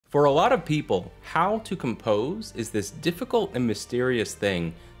For a lot of people, how to compose is this difficult and mysterious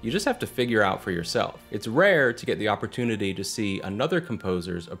thing you just have to figure out for yourself. It's rare to get the opportunity to see another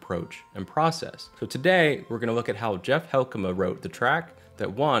composer's approach and process. So today, we're gonna look at how Jeff Hijlkema wrote the track that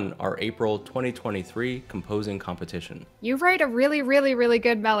won our April 2023 composing competition. You write a really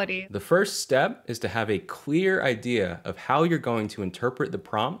good melody. The first step is to have a clear idea of how you're going to interpret the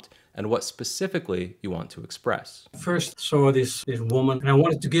prompt and what specifically you want to express. First saw this woman and I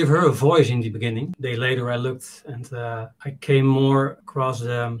wanted to give her a voice in the beginning. A day later I looked and I came more across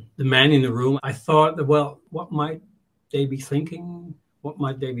the man in the room. I thought, well, what might they be thinking? What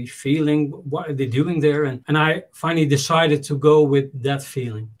might they be feeling? What are they doing there? And I finally decided to go with that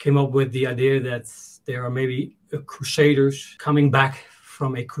feeling. Came up with the idea that there are maybe crusaders coming back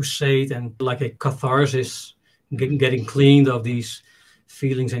from a crusade and like a catharsis, getting cleaned of these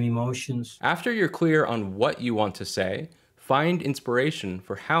feelings and emotions. After you're clear on what you want to say, find inspiration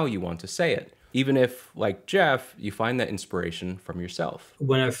for how you want to say it. Even if, like Jeff, you find that inspiration from yourself.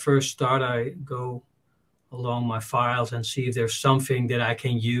 When I first start, I go along my files and see if there's something that I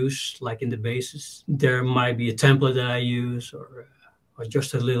can use, like in the basses. There might be a template that I use, or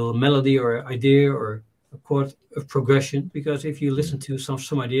just a little melody or idea or a chord of progression. Because if you listen to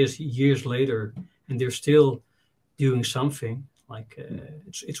some ideas years later and they're still doing something, like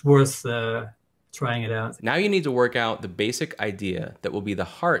it's worth trying it out. Now you need to work out the basic idea that will be the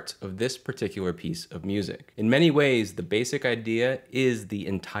heart of this particular piece of music. In many ways, the basic idea is the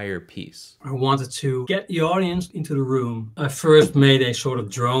entire piece. I wanted to get the audience into the room. I first made a sort of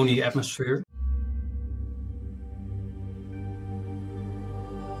droney atmosphere.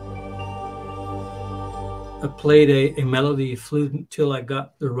 I played a melody flute until I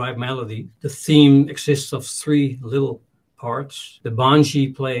got the right melody. The theme exists of 3 little parts. The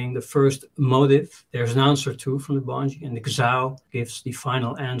banji playing the first motive. There's an answer too from the banji, and the gzao gives the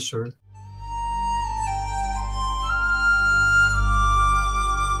final answer.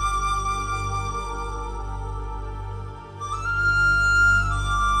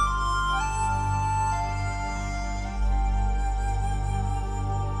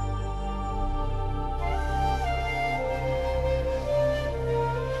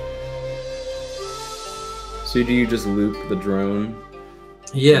 So do you just loop the drone?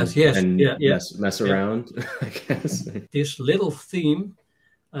 Yes, and yes. Mess around, I guess. This little theme,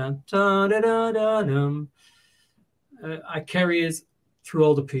 I carry it through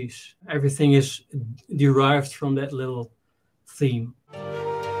all the piece. Everything is derived from that little theme.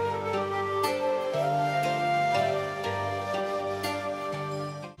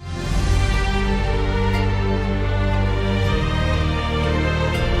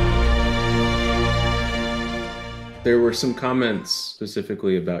 There were some comments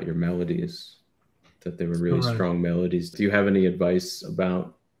specifically about your melodies, that they were really strong melodies. Do you have any advice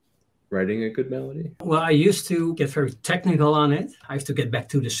about writing a good melody? Well, I used to get very technical on it. I have to get back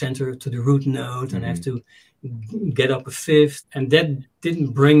to the center, to the root note, and I have to get up a fifth. And that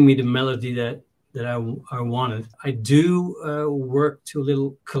didn't bring me the melody that I wanted. I do work to a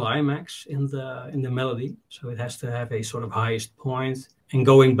little climax in the melody. So it has to have a sort of highest point. And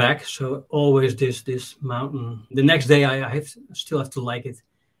going back, so always this mountain. The next day I still have to like it,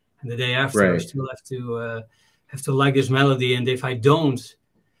 and the day after I still have to like this melody. And if I don't,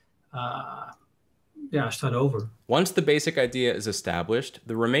 I start over. Once the basic idea is established,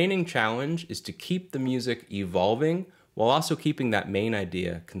 the remaining challenge is to keep the music evolving while also keeping that main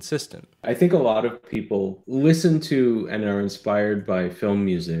idea consistent. I think a lot of people listen to and are inspired by film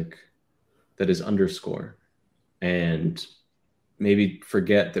music that is underscore, and maybe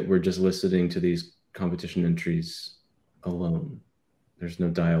forget that we're just listening to these competition entries alone. There's no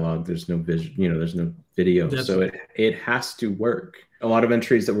dialogue, there's no vision, there's no video. So it has to work. A lot of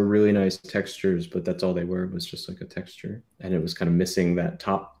entries that were really nice textures, but that's all they were, was just like a texture. And it was kind of missing that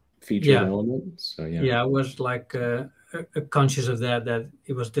top feature element. So I was like conscious of that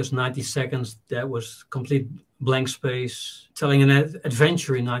it was just 90 seconds. That was complete blank space, telling an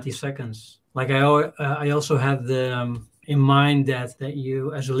adventure in 90 seconds. Like I also had in mind that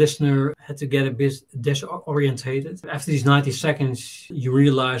you as a listener had to get a bit disorientated. After these 90 seconds, you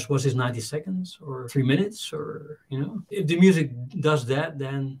realize, was this 90 seconds or 3 minutes, or, If the music does that,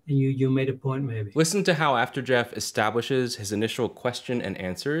 then you made a point maybe. Listen to how after Jeff establishes his initial question and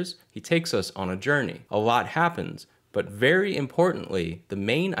answers, he takes us on a journey. A lot happens, but very importantly, the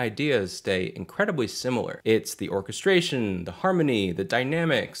main ideas stay incredibly similar. It's the orchestration, the harmony, the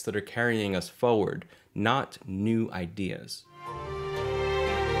dynamics that are carrying us forward, not new ideas.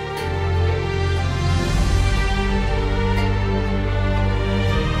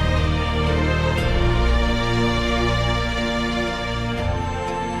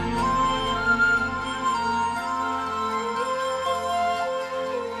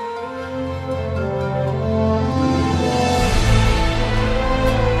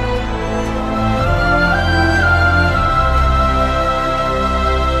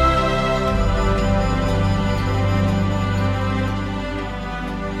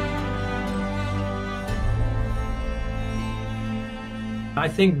 I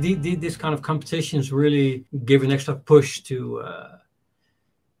think this kind of competitions really give an extra push to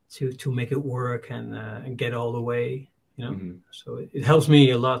make it work and get all the way, you know. So it helps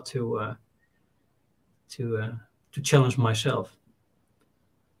me a lot to challenge myself.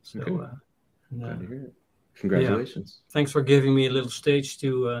 So glad to hear it. Congratulations. Yeah. Thanks for giving me a little stage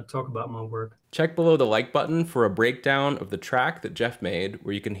to talk about my work. Check below the like button for a breakdown of the track that Jeff made,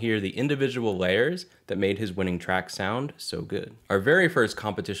 where you can hear the individual layers that made his winning track sound so good. Our very first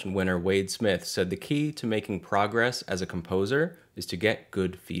competition winner, Wade Smith, said the key to making progress as a composer is to get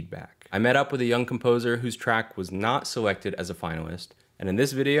good feedback. I met up with a young composer whose track was not selected as a finalist, and in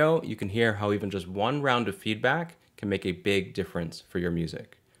this video, you can hear how even just one round of feedback can make a big difference for your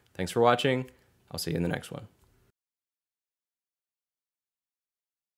music. Thanks for watching. I'll see you in the next one.